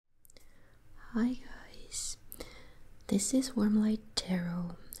Hi guys, this is Warmlight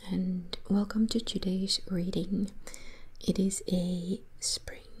Tarot and welcome to today's reading. It is a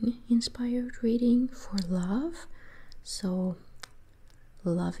spring inspired reading for love, so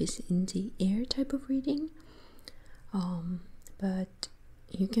love is in the air type of reading, but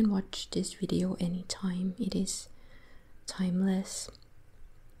you can watch this video anytime. It is timeless,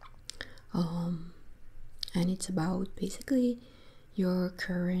 and it's about basically your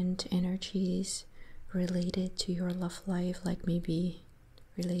current energies related to your love life, like maybe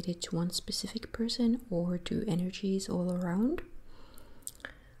related to one specific person or to energies all around,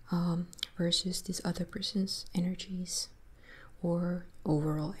 versus this other person's energies or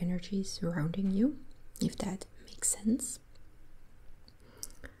overall energies surrounding you, if that makes sense.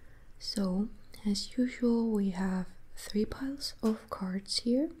 So as usual, we have 3 piles of cards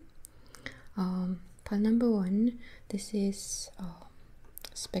here. Pile number 1, this is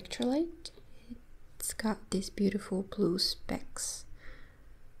Spectrolite. It's got these beautiful blue specks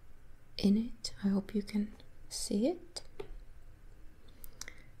in it. I hope you can see it.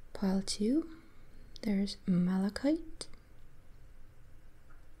 Pile 2, there's Malachite.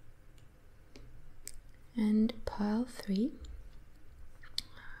 And pile 3,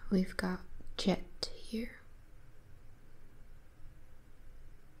 we've got Jet here.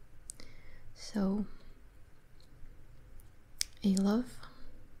 So a love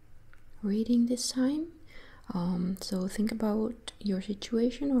reading this time. So think about your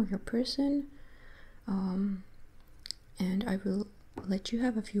situation or your person, and I will let you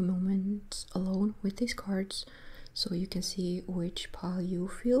have a few moments alone with these cards so you can see which pile you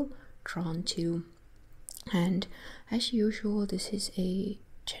feel drawn to. And as usual, this is a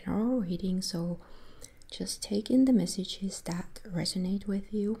general reading, so just take in the messages that resonate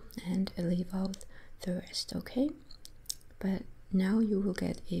with you and leave out the rest, okay? But now you will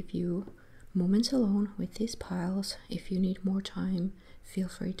get a few moments alone with these piles. If you need more time, feel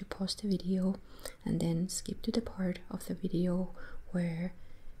free to pause the video and then skip to the part of the video where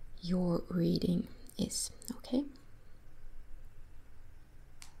your reading is, okay?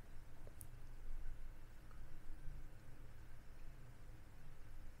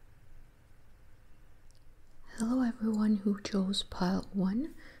 Hello everyone who chose pile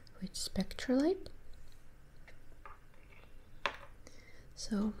 1 with Spectrolite.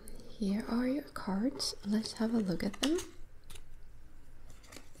 So here are your cards. Let's have a look at them.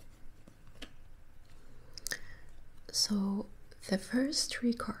 So the first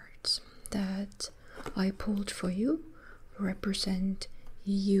 3 cards that I pulled for you represent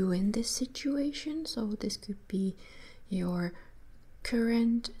you in this situation. So this could be your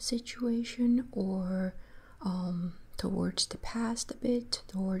current situation, or towards the past a bit,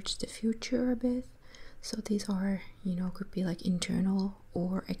 towards the future a bit. So these are, could be like internal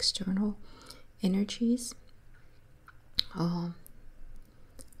or external energies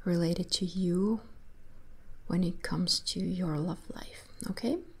related to you when it comes to your love life,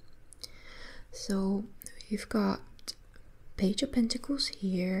 okay? So you've got Page of Pentacles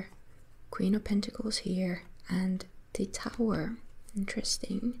here, Queen of Pentacles here, and the Tower.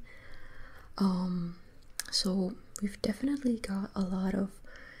 Interesting. So we've definitely got a lot of,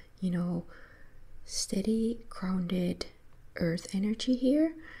 steady, grounded earth energy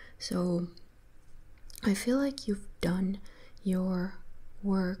here. So I feel like you've done your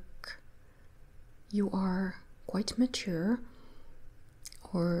work. You are quite mature,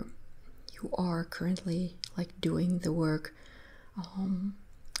 or you are currently like doing the work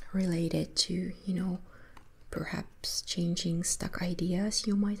related to, perhaps changing stuck ideas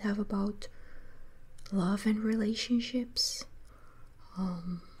you might have about love and relationships.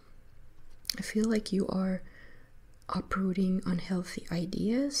 I feel like you are uprooting unhealthy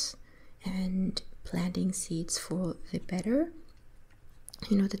ideas and planting seeds for the better.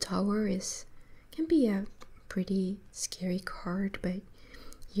 The Tower can be a pretty scary card, but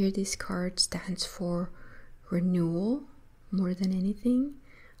here this card stands for renewal more than anything.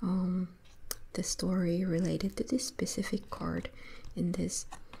 The story related to this specific card in this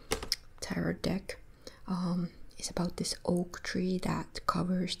tarot deck is about this oak tree that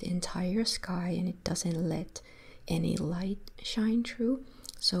covers the entire sky and it doesn't let any light shine through,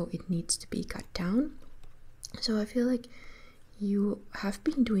 so it needs to be cut down. So I feel like you have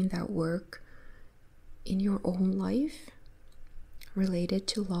been doing that work in your own life related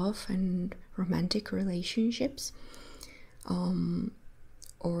to love and romantic relationships,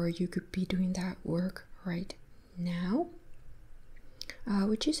 or you could be doing that work right now,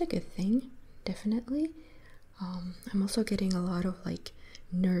 which is a good thing, definitely. I'm also getting a lot of like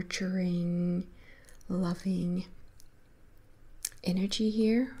nurturing, loving energy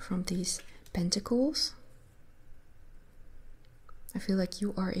here from these Pentacles. I feel like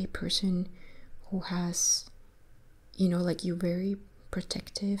you are a person who has, you know, like you're very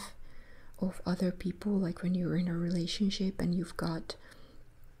protective of other people, like when you're in a relationship and you've got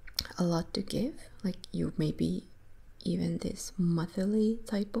a lot to give, like you may be even this motherly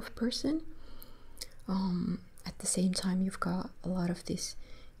type of person. At the same time, you've got a lot of this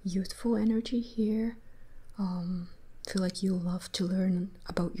youthful energy here. Feel like you love to learn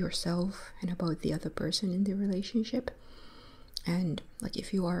about yourself and about the other person in the relationship. And like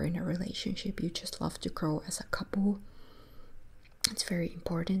if you are in a relationship, you just love to grow as a couple. It's very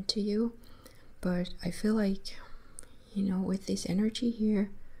important to you. But I feel like, you know, with this energy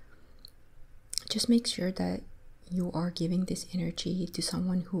here, just make sure that you are giving this energy to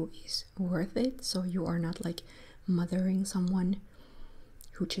someone who is worth it. So you are not like mothering someone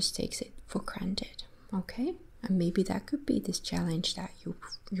who just takes it for granted. Okay? And maybe that could be this challenge that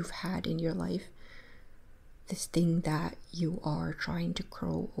you've had in your life, this thing that you are trying to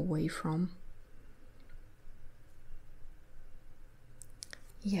grow away from.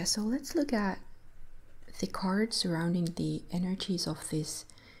 Yeah, so let's look at the cards surrounding the energies of this,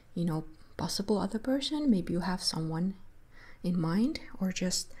 you know, possible other person. Maybe you have someone in mind, or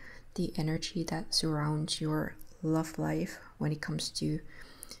just the energy that surrounds your love life when it comes to,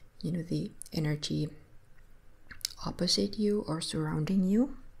 you know, the energy opposite you or surrounding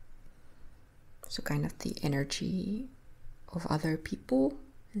you. So kind of the energy of other people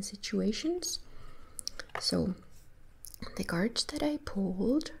and situations. So the cards that I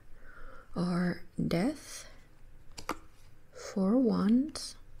pulled are Death, Four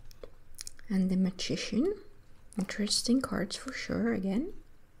Wands, and the Magician. Interesting cards for sure again.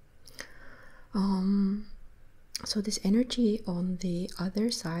 So this energy on the other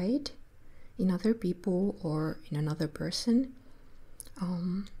side, in other people or in another person,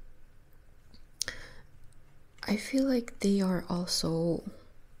 I feel like they are also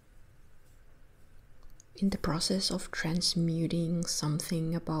in the process of transmuting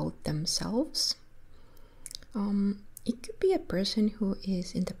something about themselves. It could be a person who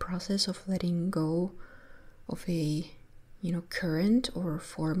is in the process of letting go of a, you know, current or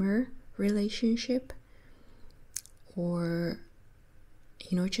former relationship, or,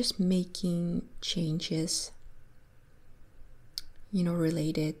 you know, just making changes, you know,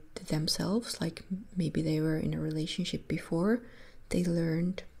 related to themselves. Like maybe they were in a relationship before, they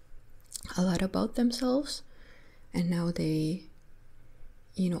learned a lot about themselves, and now they,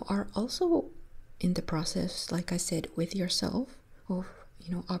 you know, are also in the process, like I said, with yourself, of,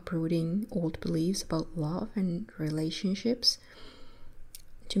 you know, uprooting old beliefs about love and relationships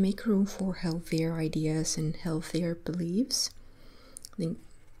to make room for healthier ideas and healthier beliefs. I think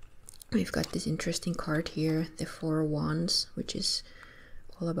we've got this interesting card here, the Four Wands, which is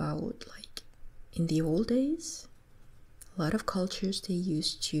all about, like, in the old days, a lot of cultures, they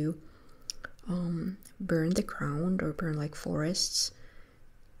used to burn the ground or burn like forests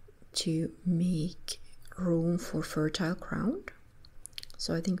to make room for fertile ground.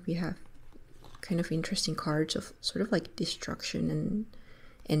 So I think we have kind of interesting cards of sort of like destruction and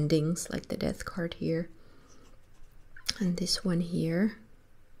endings, like the Death card here, and this one here.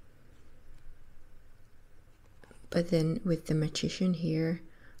 But then with the Magician here,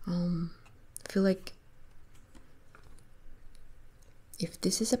 I feel like if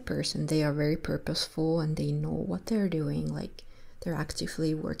this is a person, they are very purposeful and they know what they're doing, like they're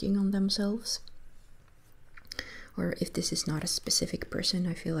actively working on themselves. Or if this is not a specific person,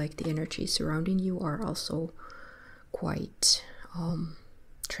 I feel like the energies surrounding you are also quite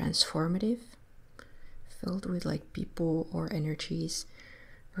transformative, filled with like people or energies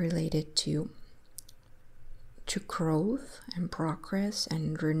related to growth and progress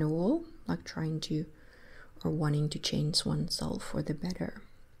and renewal, like trying to or wanting to change oneself for the better.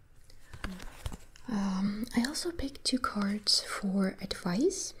 I also picked two cards for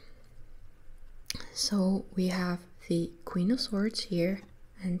advice. So we have the Queen of Swords here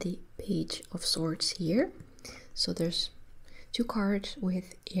and the Page of Swords here. So there's two cards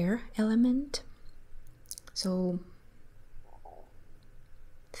with air element. So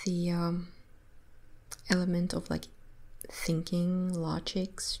the element of like thinking,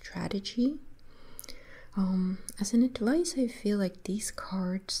 logic, strategy. As an advice, I feel like these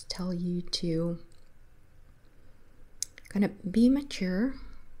cards tell you to kind of be mature,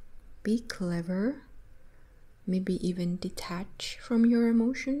 be clever, maybe even detach from your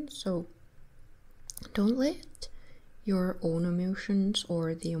emotions. So don't let your own emotions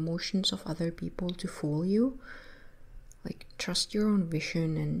or the emotions of other people to fool you. Like, trust your own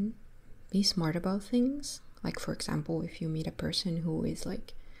vision and be smart about things. Like, for example, if you meet a person who is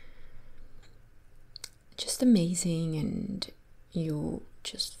like just amazing and you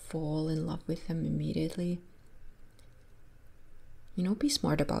just fall in love with them immediately, you know, be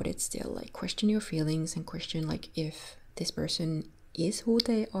smart about it still. Like, question your feelings and question like if this person is who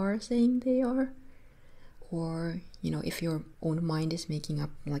they are saying they are, or you know, if your own mind is making up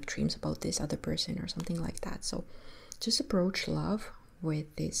like dreams about this other person or something like that. So just approach love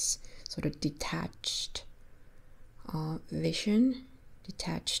with this sort of detached vision,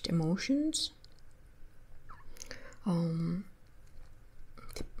 detached emotions. The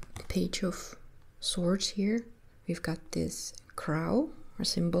Page of Swords here, we've got this crow, or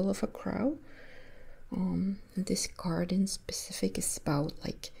symbol of a crow. And this card in specific is about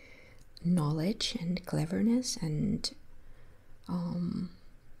like knowledge and cleverness and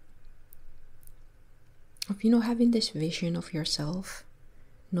of, you know, having this vision of yourself,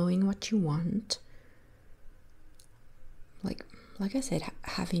 knowing what you want, like I said,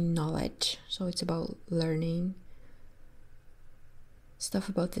 having knowledge. So it's about learning stuff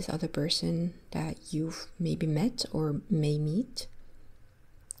about this other person that you've maybe met or may meet,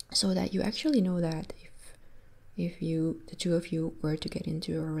 so that you actually know that if you, the two of you, were to get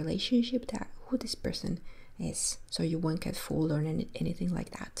into a relationship, that who this person is, so you won't get fooled or anything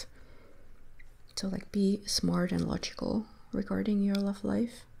like that. So like, be smart and logical regarding your love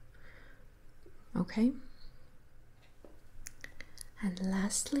life. Okay. And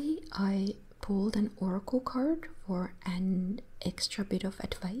lastly, I pulled an oracle card for an extra bit of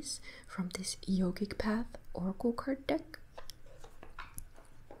advice from this Yogic Path oracle card deck.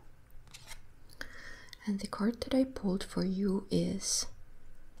 And the card that I pulled for you is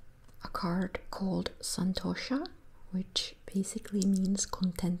a card called Santosha, which basically means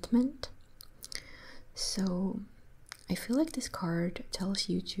contentment. So I feel like this card tells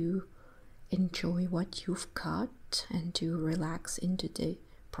you to enjoy what you've got and to relax into the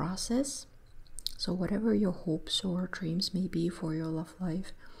process. So whatever your hopes or dreams may be for your love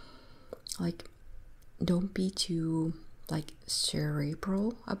life, like, don't be too like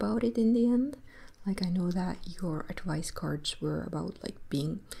cerebral about it in the end. Like, I know that your advice cards were about like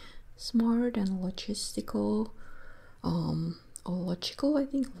being smart and logistical, or logical, I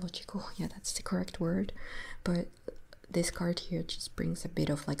think logical, yeah, that's the correct word. But this card here just brings a bit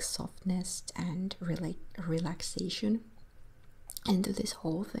of like softness and relaxation into this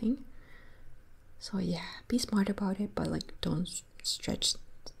whole thing. So yeah, be smart about it, but like, don't stretch.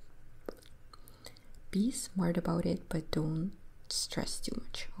 Be smart about it, but don't stress too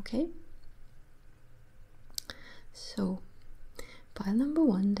much, okay? So pile number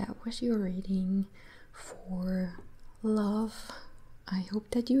 1, that was your reading for love. I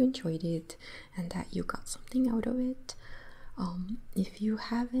hope that you enjoyed it and that you got something out of it. If you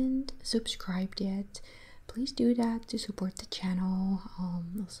haven't subscribed yet, please do that to support the channel.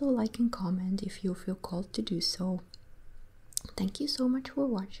 Also like and comment if you feel called to do so. Thank you so much for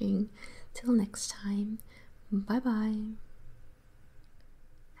watching. Till next time, bye bye.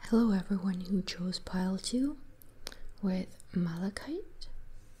 Hello everyone who chose pile 2 with Malachite.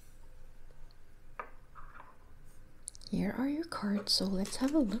 Here are your cards, so let's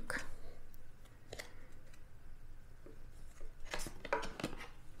have a look.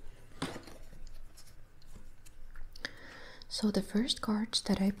 So the first cards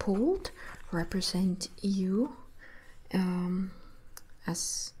that I pulled represent you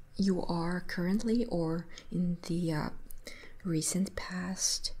as you are currently or in the recent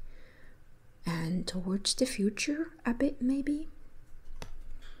past and towards the future a bit maybe.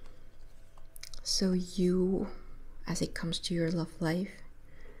 So you, as it comes to your love life,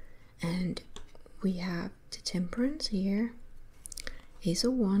 and we have the Temperance here, Ace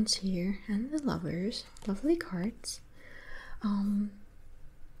of Wands here, and the Lovers. Lovely cards.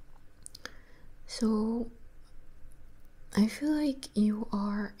 So I feel like you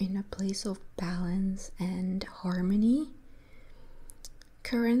are in a place of balance and harmony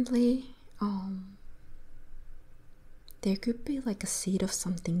currently. There could be like a seed of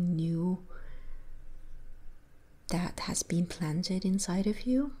something new that has been planted inside of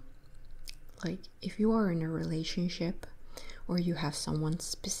you. Like, if you are in a relationship or you have someone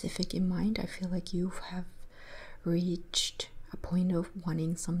specific in mind, I feel like you have reached a point of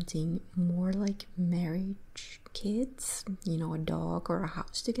wanting something more like marriage, kids, you know, a dog or a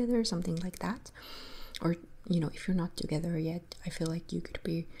house together, something like that. Or, you know, if you're not together yet, I feel like you could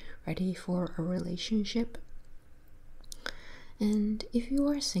be ready for a relationship. And if you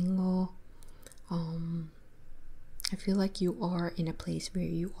are single, I feel like you are in a place where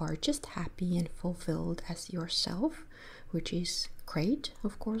you are just happy and fulfilled as yourself, which is great,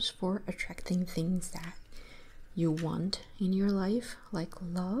 of course, for attracting things that you want in your life, like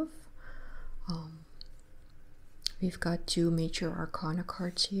love. we've got two major arcana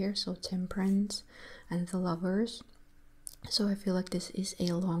cards here, so Temperance and the Lovers. So I feel like this is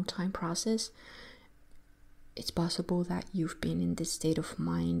a long time process. It's possible that you've been in this state of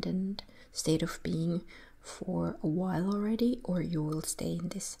mind and state of being for a while already, or you will stay in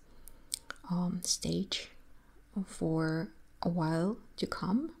this stage for a while to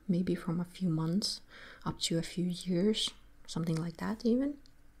come, maybe from a few months up to a few years, something like that even.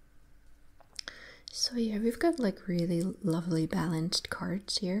 So yeah, we've got like really lovely balanced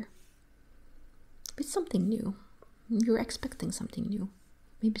cards here. It's something new. You're expecting something new.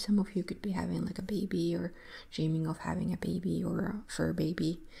 Maybe some of you could be having like a baby or dreaming of having a baby or a fur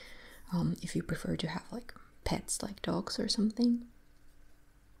baby, if you prefer to have like pets like dogs or something.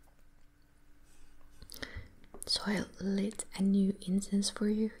 So I lit a new incense for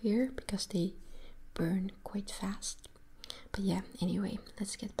you here because they burn quite fast. But yeah, anyway,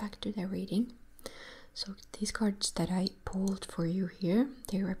 let's get back to the reading. So these cards that I pulled for you here,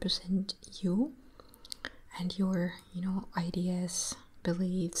 they represent you and your, ideas,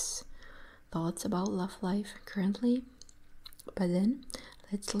 beliefs, thoughts about love life currently. But then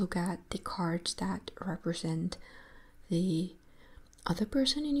let's look at the cards that represent the other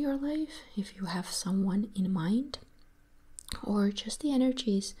person in your life, if you have someone in mind, or just the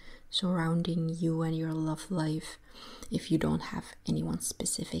energies surrounding you and your love life, if you don't have anyone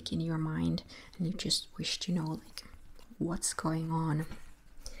specific in your mind and you just wish to know like what's going on.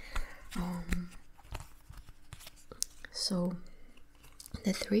 So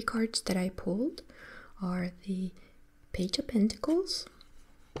the three cards that I pulled are the Page of Pentacles,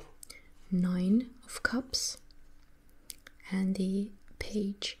 Nine of Cups, and the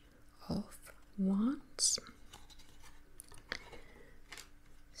Page of Wands.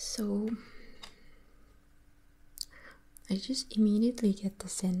 So I just immediately get the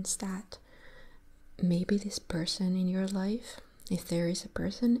sense that maybe this person in your life, if there is a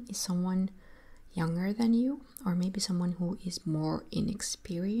person, is someone younger than you, or maybe someone who is more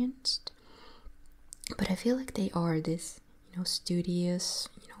inexperienced. But I feel like they are this, studious,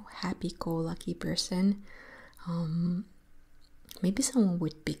 happy-go-lucky person. Maybe someone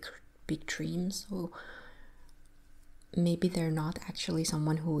with big dreams. So maybe they're not actually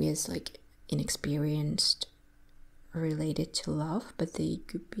someone who is like inexperienced related to love, but they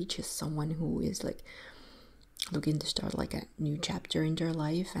could be just someone who is like looking to start like a new chapter in their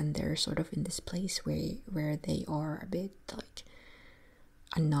life, and they're sort of in this place where they are a bit like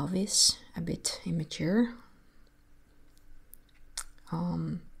a novice, a bit immature,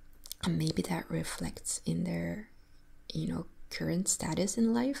 and maybe that reflects in their current status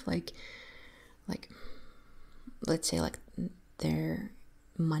in life, like let's say like their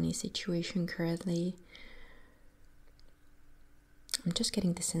money situation currently. I'm just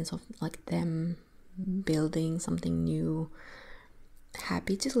getting the sense of like them building something new,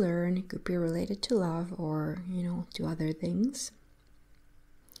 happy to learn. It could be related to love or to other things.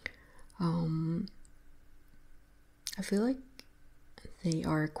 I feel like they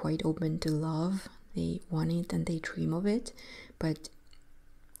are quite open to love. They want it and they dream of it, but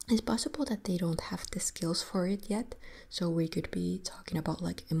it's possible that they don't have the skills for it yet. So we could be talking about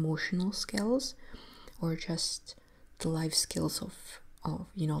like emotional skills, or just the life skills of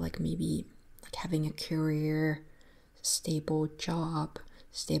like maybe like having a career, stable job,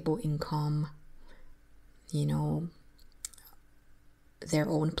 stable income, their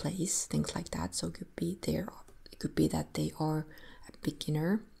own place, things like that. So it could be that they are a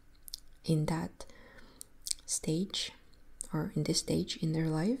beginner in that stage, or in this stage in their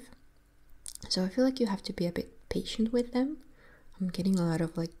life. So I feel like you have to be a bit patient with them. I'm getting a lot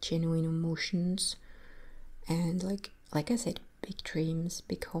of like genuine emotions and like I said, big dreams,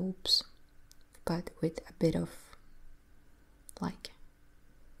 big hopes, but with a bit of like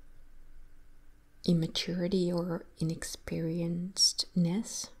immaturity or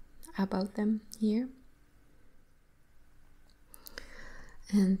inexperiencedness about them here.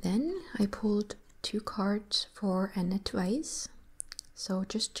 And then I pulled two cards for an advice, so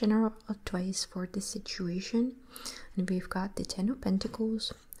just general advice for this situation. And we've got the Ten of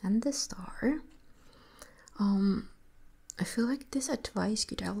Pentacles and the Star. I feel like this advice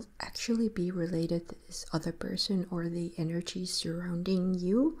could actually be related to this other person or the energy surrounding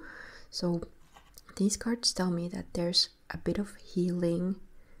you. So these cards tell me that there's a bit of healing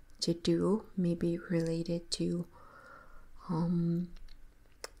to do, maybe related to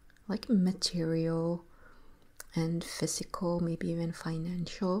like material and physical, maybe even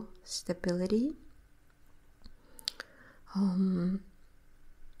financial stability.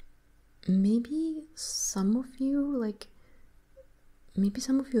 Maybe some of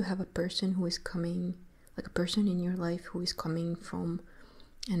you have a person who is coming, like a person in your life who is coming from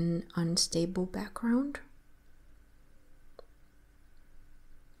an unstable background,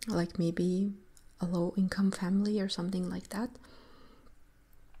 like maybe a low-income family or something like that.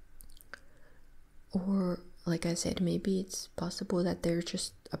 Or like I said, maybe it's possible that they're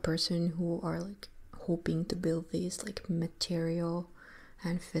just a person who are like hoping to build these like material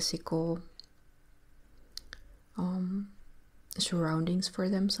and physical surroundings for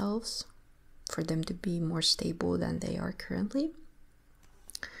themselves, for them to be more stable than they are currently.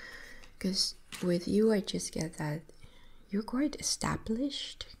 Because with you, I just get that you're quite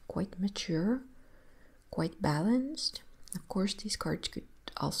established, quite mature, quite balanced. Of course, these cards could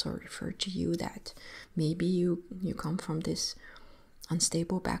also refer to you, that maybe you come from this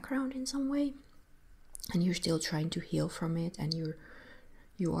unstable background in some way, and you're still trying to heal from it, and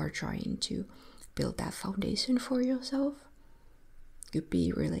you are trying to build that foundation for yourself. Could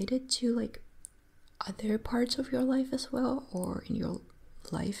be related to like other parts of your life as well, or in your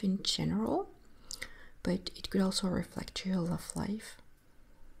life in general, but it could also reflect your love life.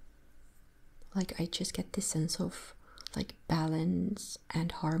 Like I just get this sense of like balance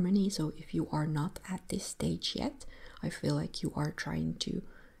and harmony. So if you are not at this stage yet, I feel like you are trying to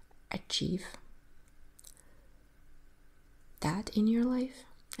achieve that in your life.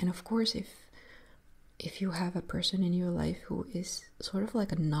 And of course, if you have a person in your life who is sort of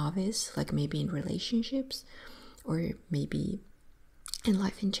like a novice, like maybe in relationships, or maybe in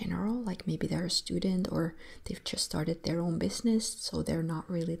life in general, like maybe they're a student or they've just started their own business, so they're not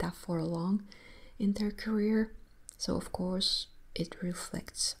really that far along in their career. So of course it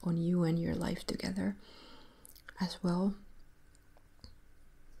reflects on you and your life together as well.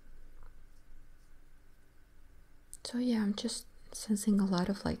 So yeah, I'm just sensing a lot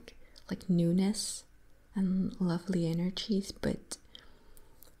of like newness and lovely energies, but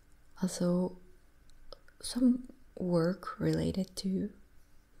also some work related to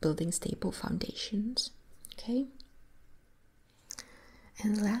building stable foundations. Okay.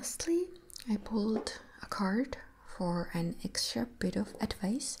 And lastly, I pulled a card for an extra bit of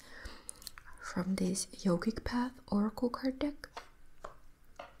advice from this Yogic Path Oracle card deck.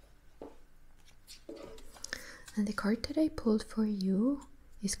 And the card that I pulled for you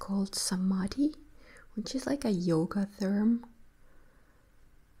is called Samadhi, which is like a yoga term.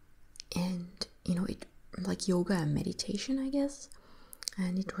 And you know, it like yoga and meditation, I guess.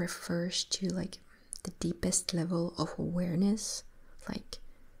 And it refers to like the deepest level of awareness, like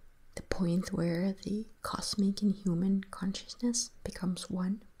the point where the cosmic and human consciousness becomes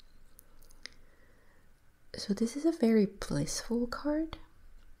one. So this is a very blissful card.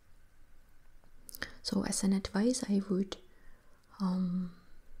 So as an advice, I would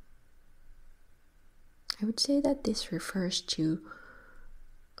say that this refers to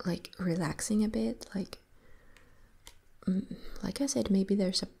like relaxing a bit, like I said, maybe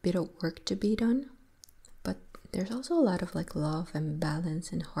there's a bit of work to be done, but there's also a lot of like love and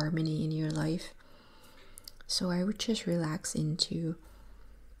balance and harmony in your life. So I would just relax into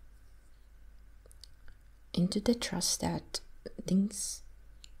the trust that things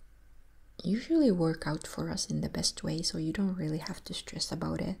usually work out for us in the best way, so you don't really have to stress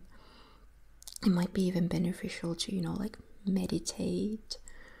about it. It might be even beneficial to, you know, like meditate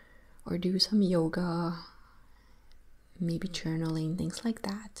or do some yoga, maybe journaling, things like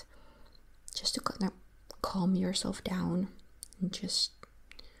that, just to kind of calm yourself down and just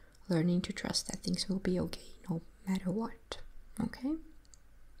learning to trust that things will be okay no matter what. Okay,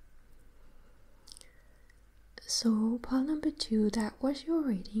 so pile number 2, that was your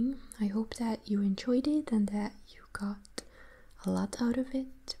reading. I hope that you enjoyed it and that you got a lot out of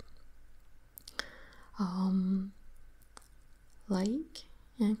it. Like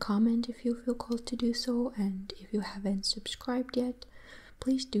and comment if you feel called to do so, and if you haven't subscribed yet,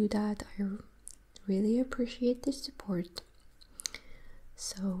 please do that. I really appreciate the support.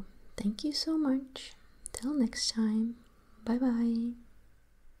 So thank you so much. Till next time, bye bye.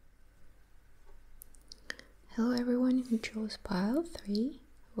 Hello everyone who chose pile 3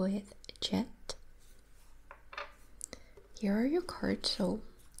 with Jet. Here are your cards, so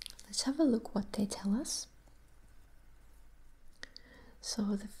let's have a look what they tell us. So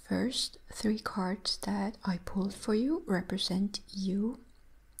the first 3 cards that I pulled for you represent you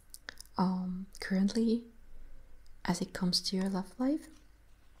currently as it comes to your love life.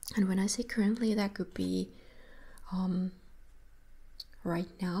 And when I say currently, that could be right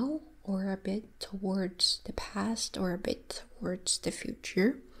now, or a bit towards the past, or a bit towards the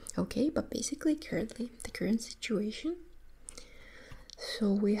future. Okay, but basically currently, the current situation.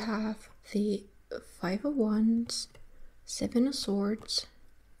 So we have the 5 of Wands, 7 of Swords,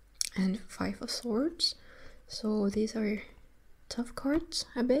 and 5 of Swords. So these are tough cards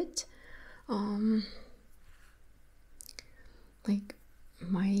a bit. Like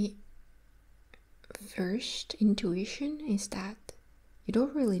my first intuition is that you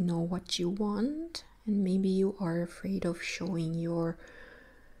don't really know what you want, and maybe you are afraid of showing your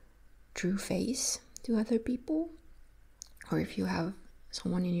true face to other people. Or if you have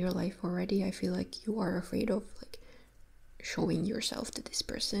someone in your life already, I feel like you are afraid of like showing yourself to this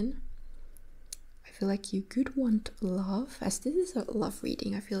person. I feel like you could want love, as this is a love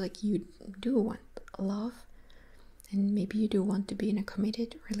reading. I feel like you do want love, and maybe you do want to be in a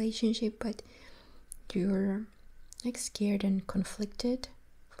committed relationship, but you're like scared and conflicted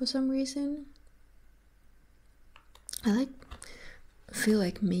for some reason. I feel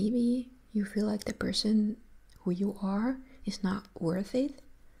like maybe you feel like the person who you are is not worth it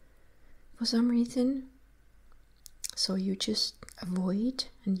for some reason. So you just avoid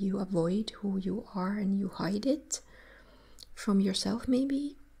who you are, and you hide it from yourself,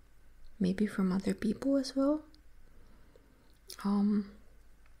 maybe from other people as well.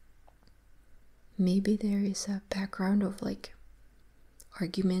 Maybe there is a background of like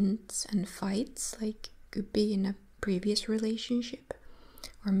arguments and fights, like could be in a previous relationship,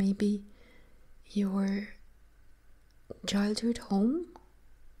 or maybe your childhood home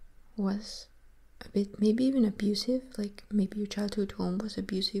was a bit, maybe even abusive, like maybe your childhood home was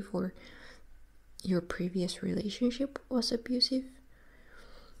abusive, or your previous relationship was abusive,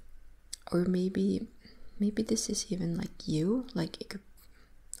 or maybe this is even like you, like it could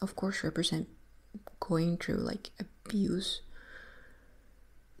of course represent going through like abuse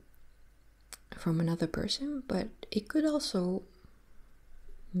from another person, but it could also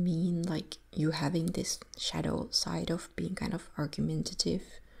mean like you having this shadow side of being kind of argumentative,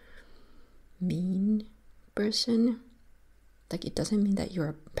 mean person. Like it doesn't mean that you're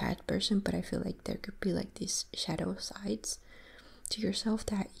a bad person, but I feel like there could be like these shadow sides to yourself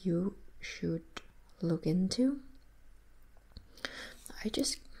that you should look into. I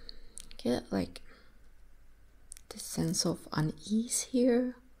just get like this sense of unease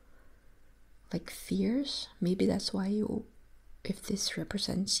here, like fears. Maybe that's why you, if this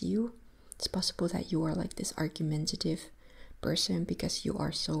represents you, it's possible that you are like this argumentative person because you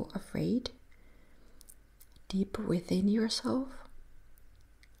are so afraid deep within yourself,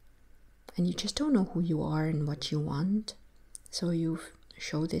 and you just don't know who you are and what you want, so you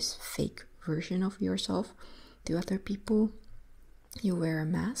show this fake version of yourself to other people. You wear a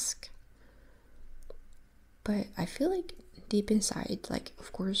mask, but I feel like deep inside, like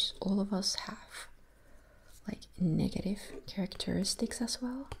of course all of us have like negative characteristics as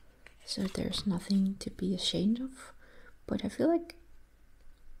well, so there's nothing to be ashamed of, but I feel like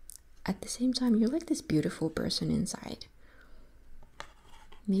at the same time you're like this beautiful person inside.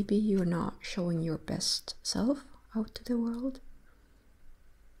 Maybe you're not showing your best self out to the world,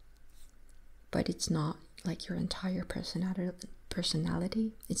 but it's not like your entire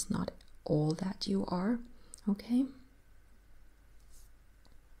personality. It's not all that you are, okay?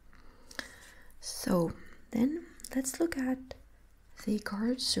 So then let's look at the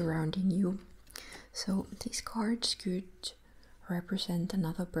cards surrounding you. So these cards could represent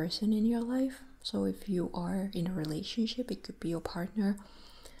another person in your life. So if you are in a relationship, it could be your partner,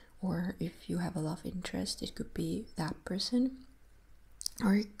 or if you have a love interest, it could be that person,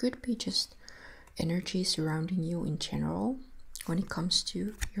 or it could be just energy surrounding you in general when it comes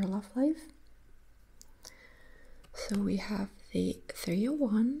to your love life. So we have the Three of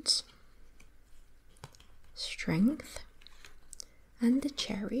Wands, Strength, and the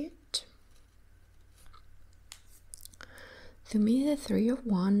Chariot. To me, the Three of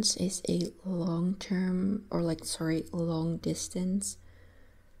Wands is a long-term, or long distance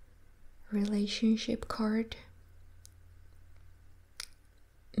relationship card.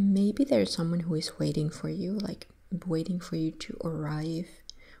 Maybe there's someone who is waiting for you, like waiting for you to arrive,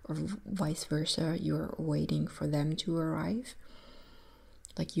 or vice versa, you're waiting for them to arrive.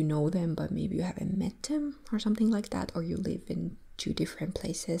 Like you know them, but maybe you haven't met them, or something like that, or you live in two different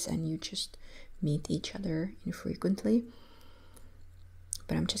places and you just meet each other infrequently.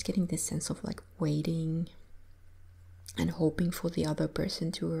 But I'm just getting this sense of like waiting and hoping for the other person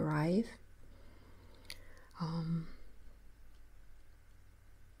to arrive.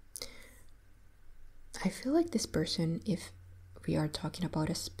 I feel like this person, if we are talking about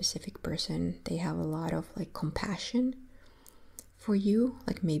a specific person, they have a lot of like compassion for you.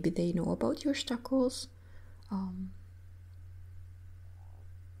 Like maybe they know about your struggles,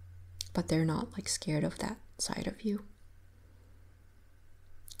 but they're not like scared of that side of you.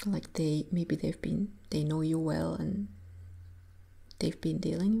 Like they know you well, and they've been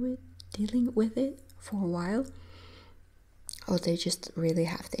dealing with it for a while, or they just really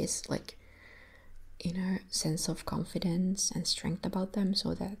have this like inner sense of confidence and strength about them,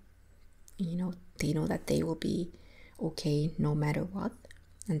 so that they know that they will be okay no matter what,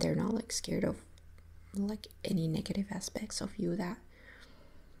 and they're not like scared of like any negative aspects of you that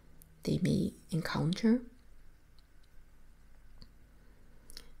they may encounter.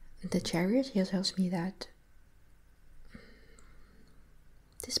 The Chariot here tells me that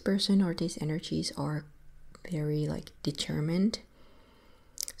this person or these energies are very like determined.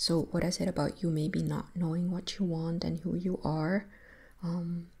 So what I said about you maybe not knowing what you want and who you are,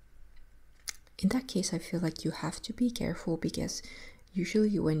 in that case I feel like you have to be careful, because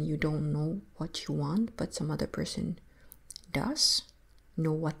usually when you don't know what you want but some other person does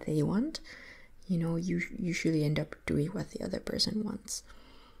know what they want, you usually end up doing what the other person wants.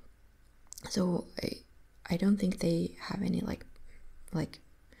 So I don't think they have any like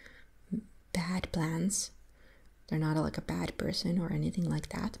bad plans. They're not like a bad person or anything like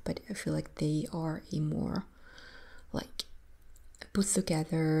that, but I feel like they are a more like put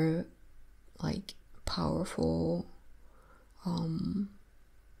together, like powerful,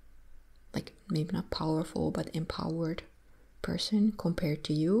 like maybe not powerful but empowered person compared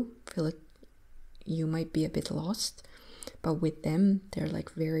to you. I feel like you might be a bit lost, but with them they're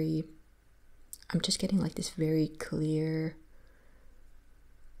like very, I'm just getting like this very clear,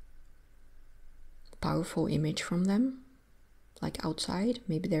 powerful image from them, like outside.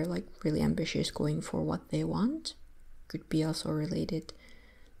 Maybe they're like really ambitious, going for what they want. Could be also related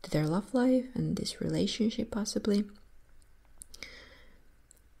to their love life and this relationship possibly.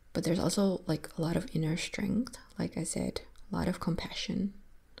 But there's also like a lot of inner strength, like I said, a lot of compassion.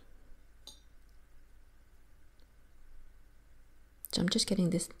 So I'm just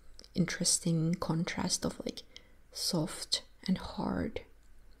getting this interesting contrast of like soft and hard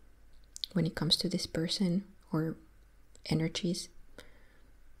when it comes to this person or energies,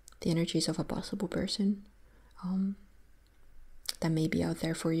 the energies of a possible person that may be out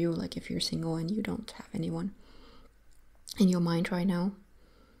there for you, like if you're single and you don't have anyone in your mind right now.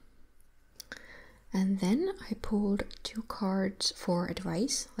 And then I pulled 2 cards for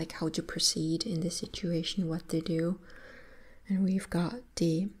advice, like how to proceed in this situation, what to do. And we've got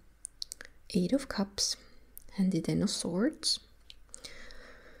the 8 of Cups and the 10 of Swords.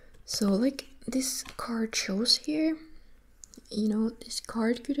 So like this card shows here, this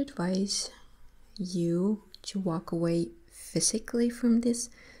card could advise you to walk away physically from this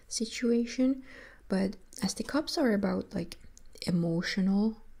situation, but as the cups are about like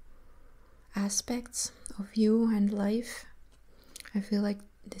emotional aspects of you and life, I feel like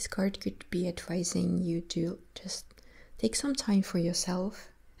this card could be advising you to just take some time for yourself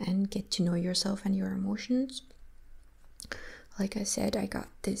and get to know yourself and your emotions. Like I said, I got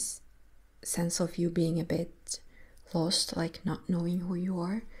this sense of you being a bit lost, like not knowing who you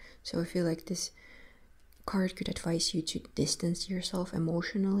are. So I feel like this card could advise you to distance yourself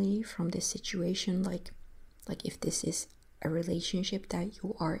emotionally from this situation, like if this is a relationship that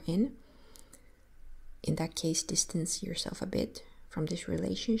you are in that case, distance yourself a bit from this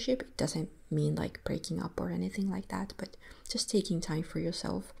relationship. It doesn't mean like breaking up or anything like that, but just taking time for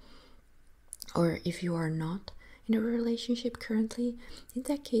yourself. Or if you are not in a relationship currently, in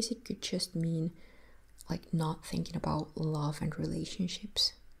that case it could just mean like not thinking about love and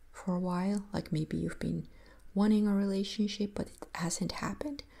relationships for a while. Like maybe you've been wanting a relationship but it hasn't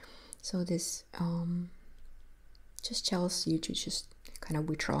happened, so this just tells you to just kind of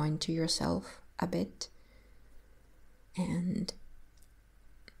withdraw into yourself a bit and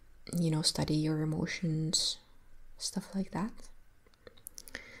study your emotions, stuff like that.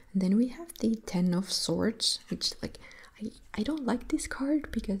 And then we have the 10 of Swords, which like I don't like this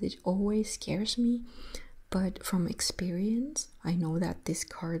card because it always scares me, but from experience I know that this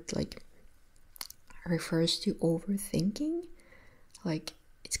card like refers to overthinking. Like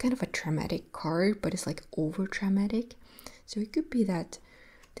it's kind of a traumatic card, but it's like over traumatic. So it could be that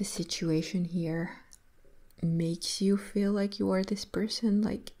the situation here makes you feel like you are this person,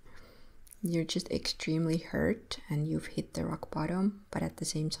 like you're just extremely hurt and you've hit the rock bottom, but at the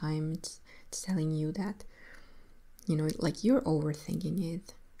same time it's telling you that like you're overthinking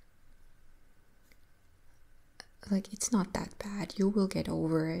it. Like it's not that bad, you will get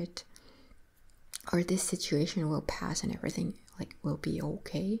over it, or this situation will pass and everything like will be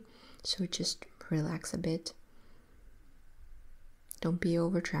okay. So just relax a bit, don't be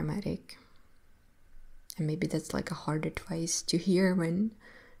over dramatic. And maybe that's like a hard advice to hear when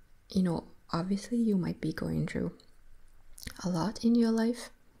obviously you might be going through a lot in your life,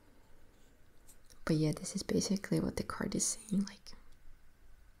 but yeah, this is basically what the card is saying. Like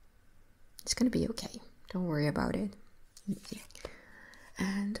It's gonna be okay. Don't worry about it.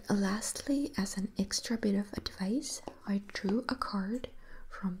 And lastly, as an extra bit of advice, I drew a card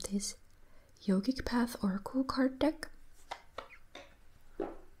from this Yogic Path Oracle card deck.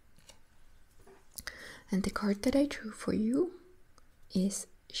 And the card that I drew for you is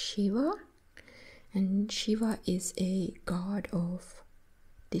Shiva. And Shiva is a god of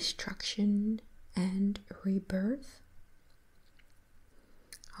destruction and rebirth.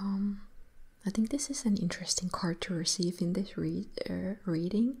 I think this is an interesting card to receive in this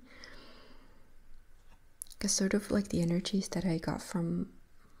reading, because sort of like the energies that I got from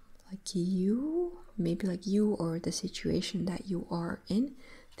like you, maybe like you or the situation that you are in,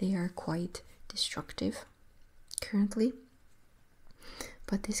 they are quite destructive currently.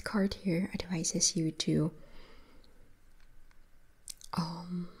 But this card here advises you to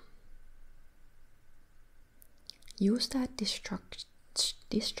use that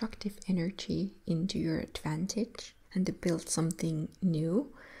destructive energy into your advantage and to build something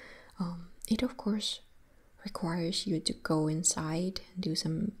new. It of course requires you to go inside and do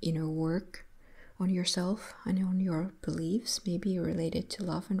some inner work on yourself and on your beliefs, maybe related to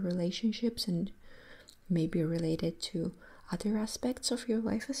love and relationships, and maybe related to other aspects of your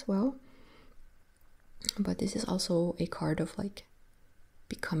life as well. But this is also a card of like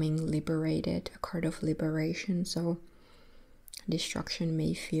becoming liberated, a card of liberation. So destruction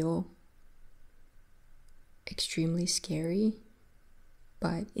may feel extremely scary,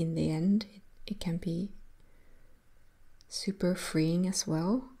 but in the end it can be super freeing as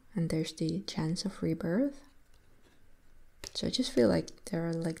well, and there's the chance of rebirth. So I just feel like there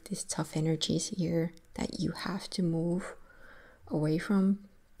are like these tough energies here that you have to move away from,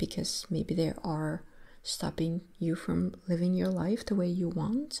 because maybe they are stopping you from living your life the way you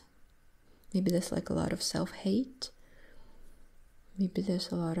want. Maybe there's like a lot of self-hate. Maybe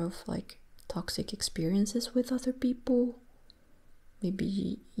there's a lot of like toxic experiences with other people.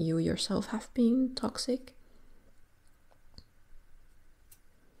 Maybe you yourself have been toxic.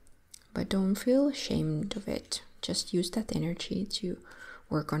 But don't feel ashamed of it. Just use that energy to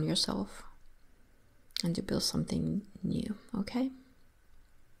work on yourself and to build something new, okay?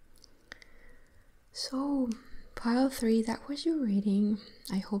 So, pile 3, that was your reading.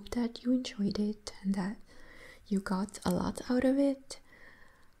 I hope that you enjoyed it and that you got a lot out of it.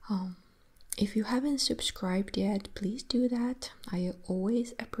 If you haven't subscribed yet, please do that. I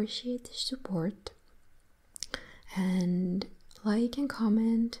always appreciate the support. And like and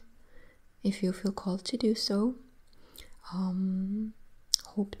comment if you feel called to do so.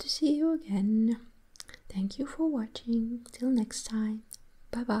 Hope to see you again. Thank you for watching. Till next time.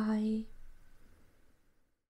 Bye bye.